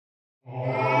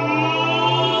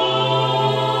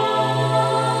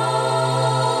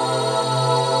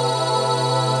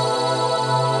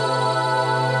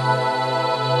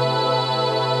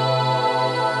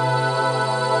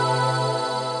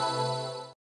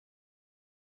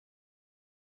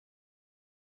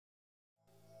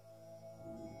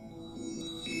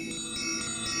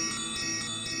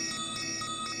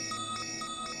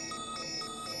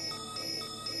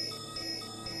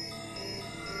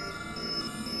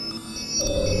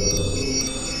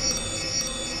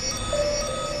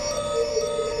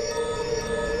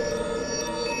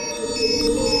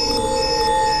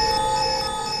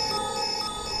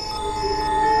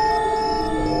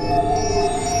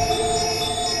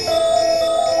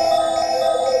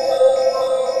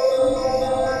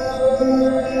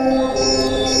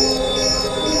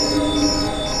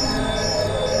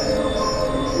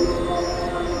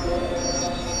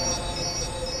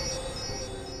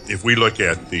if we look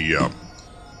at the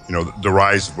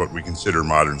rise of what we consider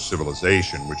modern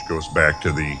civilization, which goes back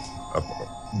to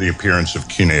the appearance of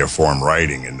cuneiform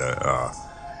writing in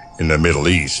the Middle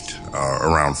East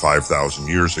around 5,000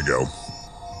 years ago,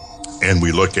 and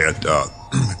we look at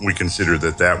we consider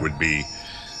that would be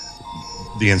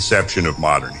the inception of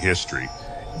modern history.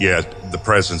 Yet the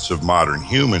presence of modern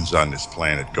humans on this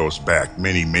planet goes back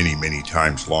many, many, many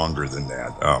times longer than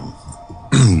that.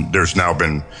 There's now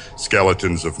been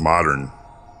skeletons of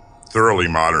thoroughly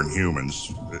modern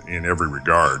humans in every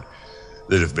regard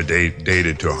that have been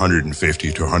dated to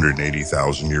 150 to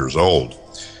 180,000 years old.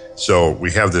 So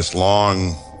we have this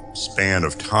long span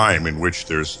of time in which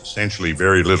there's essentially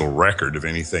very little record of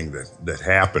anything that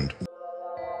happened.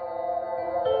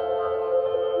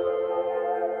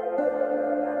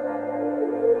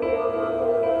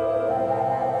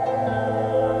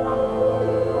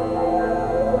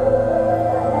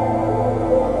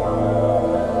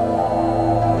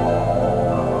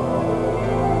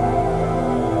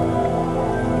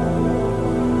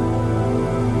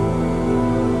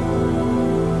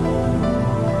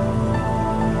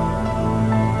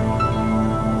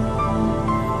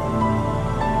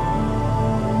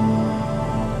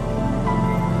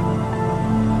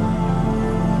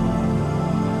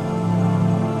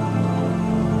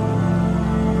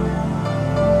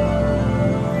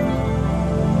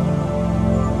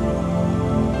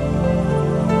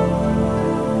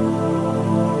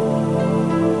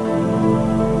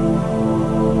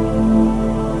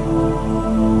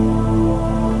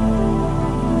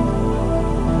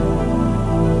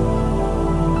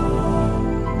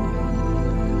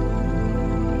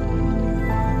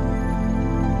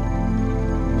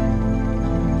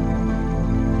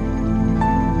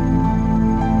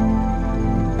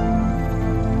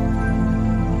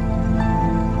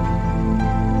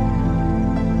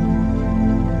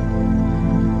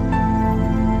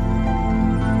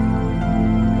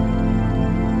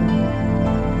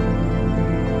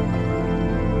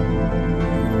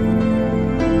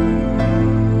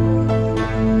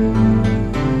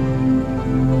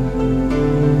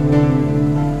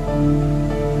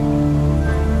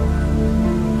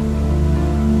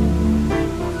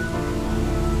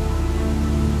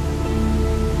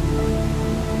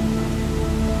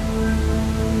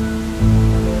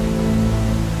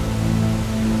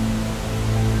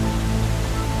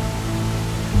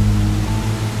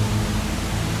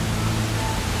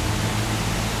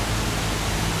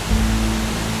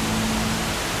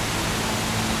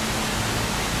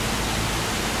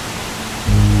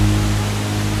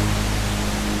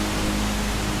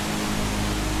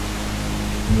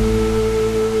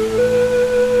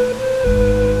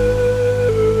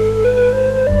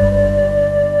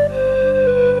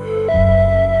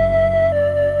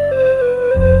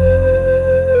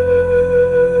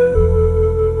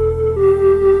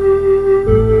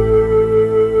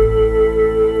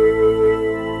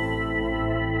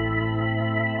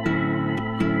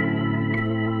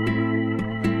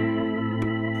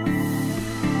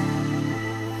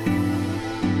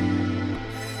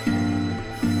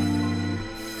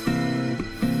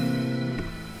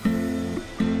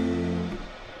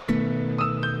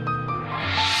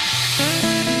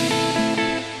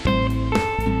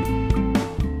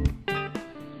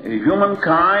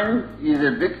 Humankind is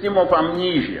a victim of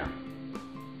amnesia,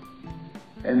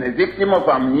 and a victim of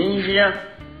amnesia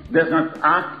does not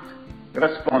act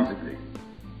responsibly.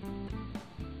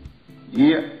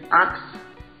 He acts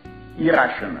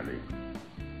irrationally.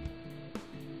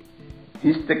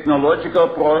 His technological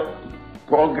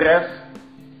progress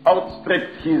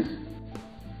outstripped his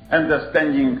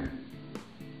understanding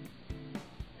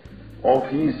of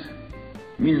his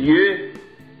milieu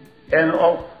and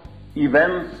of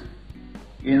events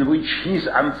in which his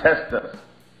ancestors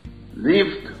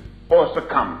lived or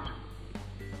succumbed.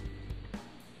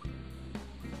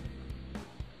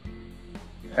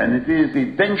 And it is the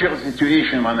dangerous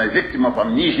situation when a victim of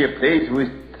amnesia plays with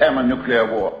thermonuclear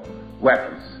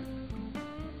weapons.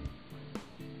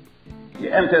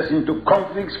 He enters into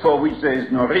conflicts for which there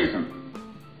is no reason.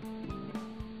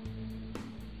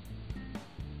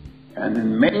 And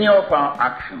in many of our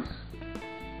actions,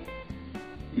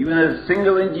 even as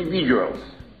single individuals,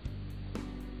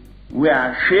 we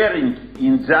are sharing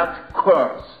in that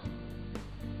course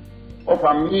of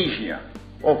amnesia,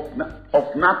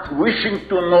 of not wishing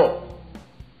to know,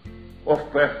 of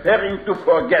preferring to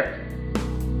forget.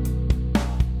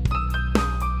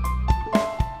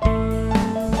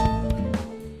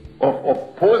 Of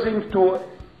opposing to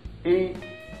a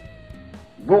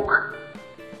book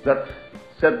that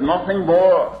said nothing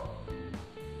more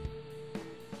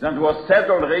than was said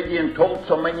already and told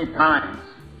so many times.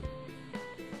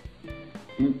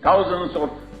 in thousands of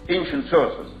ancient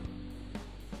sources.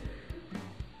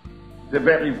 The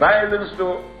very violence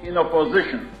in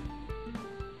opposition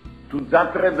to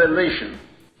that revelation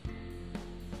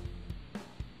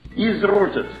is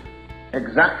rooted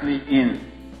exactly in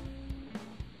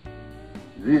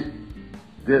this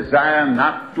desire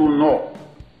not to know.